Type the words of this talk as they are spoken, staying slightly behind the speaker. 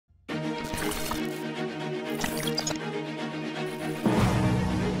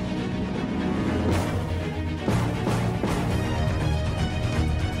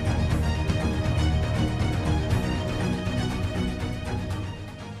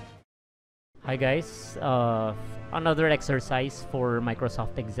Hi guys, another exercise for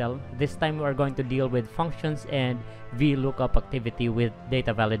Microsoft Excel. This time we are going to deal with functions and VLookup activity with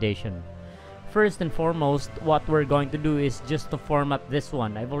data validation. First and foremost, what we're going to do is just to format this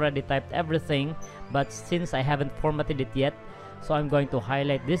one. I've already typed everything, but since I haven't formatted it yet, so I'm going to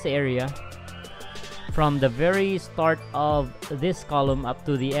highlight this area from the very start of this column up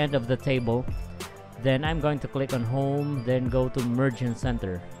to the end of the table. Then I'm going to click on home, then go to merge and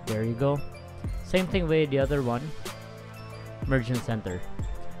center. There you go. Same thing with the other one, merge and center.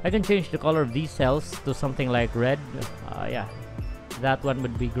 I can change the color of these cells to something like red. Yeah, that one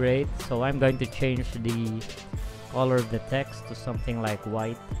would be great. So I'm going to change the color of the text to something like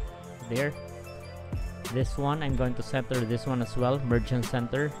white there. This one, I'm going to center this one as well, merge and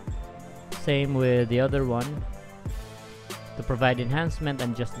center. Same with the other one. To provide enhancement,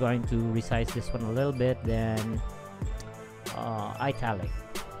 I'm just going to resize this one a little bit, then italic.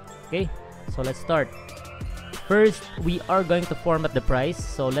 Okay, so let's start. First, we are going to format the price.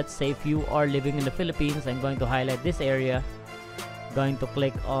 So let's say if you are living in the Philippines, I'm going to highlight this area, going to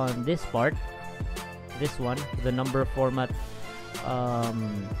click on this part, this one, the number format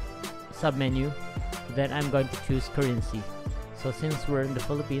submenu. Then I'm going to choose currency. So since we're in the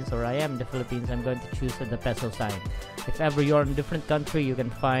Philippines, or I am in the Philippines, I'm going to choose the peso sign. If ever you're in a different country, you can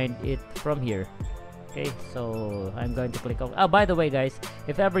find it from here. Okay, so I'm going to click on. Oh, by the way, guys,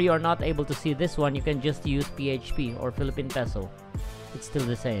 if ever you're not able to see this one, you can just use PHP or Philippine peso. It's still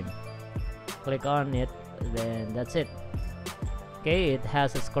the same. Click on it, then that's it. Okay, it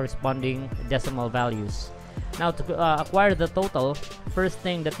has its corresponding decimal values. Now to acquire the total, first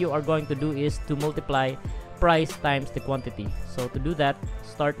thing that you are going to do is to multiply price times the quantity. So to do that,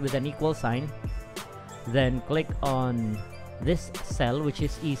 start with an equal sign, then click on this cell, which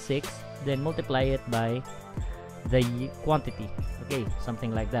is E6, then multiply it by the quantity. Okay,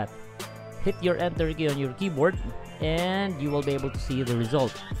 something like that. Hit your enter key on your keyboard and you will be able to see the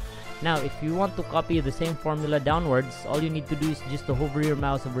result. Now if you want to copy the same formula downwards, all you need to do is just to hover your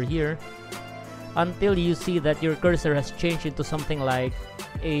mouse over here until you see that your cursor has changed into something like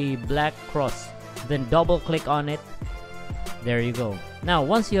a black cross. Then double click on it. There you go. Now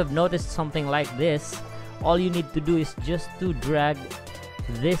once you have noticed something like this, all you need to do is just to drag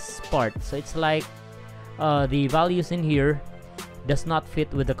this part. So it's like the values in here does not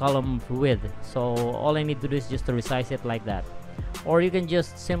fit with the column width. So all I need to do is just to resize it like that. Or you can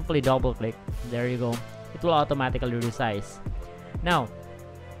just simply double click. There you go. It will automatically resize. Now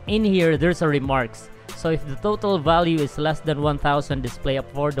in here there's a remarks. So if the total value is less than 1000, display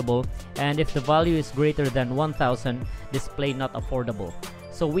affordable, and if the value is greater than 1000, display not affordable.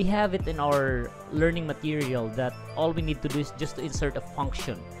 So we have it in our learning material that all we need to do is just to insert a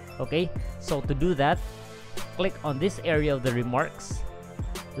function. Okay, so to do that, click on this area of the remarks,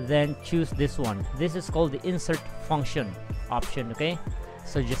 then choose this one. This is called the insert function option. Okay,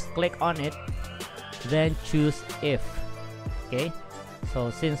 so just click on it, then choose if. Okay,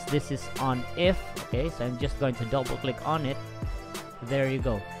 so since this is on if, okay, so I'm just going to double click on it. There you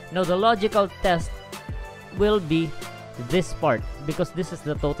go. Now the logical test will be this part because this is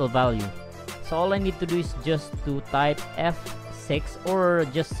the total value. So all I need to do is just to type F6 or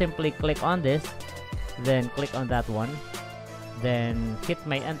just simply click on this, then click on that one, then hit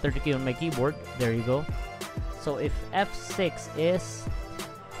my enter key on my keyboard. There you go. So if F6 is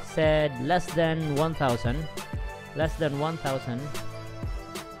said less than 1000,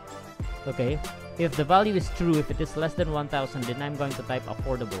 okay, if the value is true, if it is less than 1000, then I'm going to type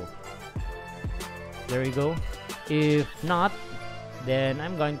affordable. There you go. If not, then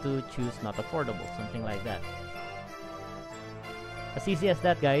I'm going to choose not affordable, something like that. As easy as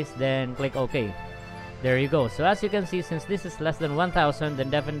that, guys. Then click OK. There you go. So as you can see, since this is less than 1000, then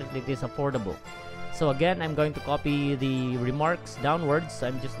definitely it is affordable. So again, I'm going to copy the remarks downwards.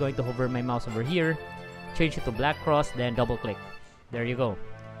 I'm just going to hover my mouse over here, change it to black cross, then double click. There you go.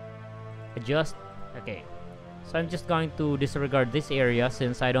 Adjust. Okay, so I'm just going to disregard this area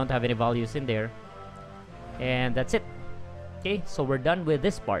since I don't have any values in there, and that's it. Okay, so we're done with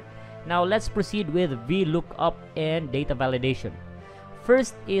this part. Now let's proceed with VLookup and data validation.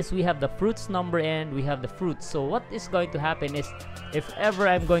 First is we have the fruits number and we have the fruits. So what is going to happen is if ever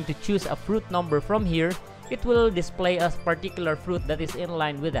I'm going to choose a fruit number from here, it will display a particular fruit that is in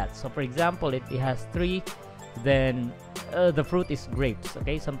line with that. So for example, it has 3, then the fruit is grapes.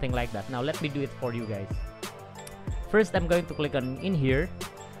 Okay, something like that. Now let me do it for you guys. First I'm going to click on in here,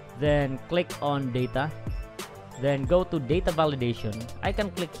 then click on data, then go to data validation. I can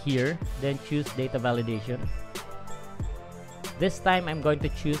click here, then choose data validation. This time I'm going to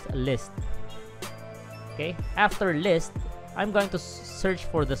choose a list. Okay, after list I'm going to search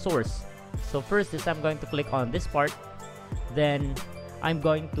for the source. So first is I'm going to click on this part, then I'm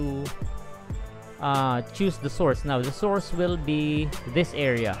going to choose the source. Now the source will be this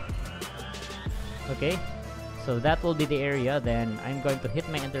area. Okay, so that will be the area. Then I'm going to hit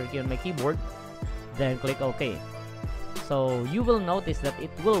my enter key on my keyboard, then click OK. So you will notice that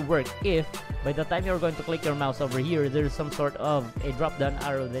it will work if by the time you're going to click your mouse over here, there's some sort of a drop down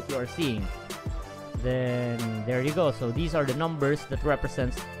arrow that you are seeing. Then there you go. So these are the numbers that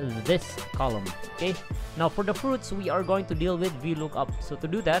represents this column. Okay, now for the fruits, we are going to deal with VLookup. So to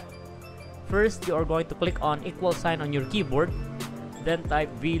do that, first you are going to click on equal sign on your keyboard, then type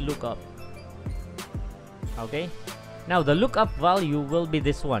VLookup. Okay, now the lookup value will be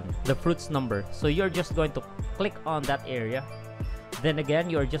this one, the fruits number. So you're just going to click on that area, then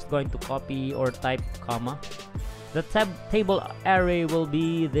again you're just going to copy or type comma. The table array will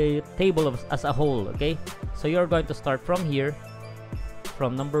be the table as a whole. Okay, so you're going to start from here,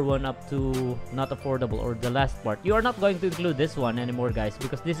 from number 1 up to not affordable, or the last part. You are not going to include this one anymore, guys,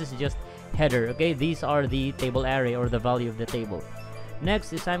 because this is just header. Okay, these are the table array or the value of the table.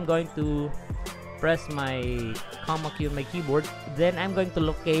 Next is I'm going to press my comma key on my keyboard, then I'm going to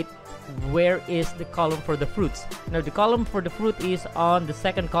locate where is the column for the fruits. Now the column for the fruit is on the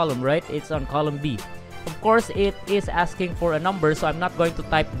second column, right? It's on column B. Of course it is asking for a number, so I'm not going to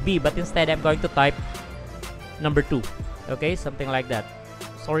type B, but instead I'm going to type number 2. Okay, something like that.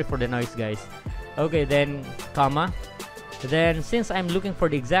 Sorry for the noise, guys. Okay, then comma, then since I'm looking for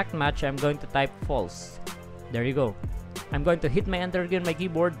the exact match, I'm going to type false. There you go. I'm going to hit my enter key on my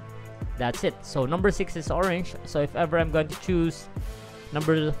keyboard. That's it. So number 6 is orange. So if ever I'm going to choose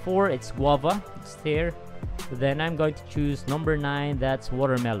number 4, it's guava. It's there. Then I'm going to choose number 9. That's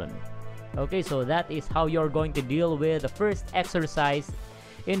watermelon. Okay, so that is how you're going to deal with the first exercise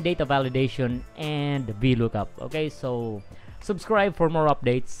in data validation and VLookup. Okay, so subscribe for more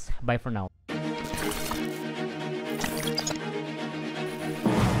updates. Bye for now.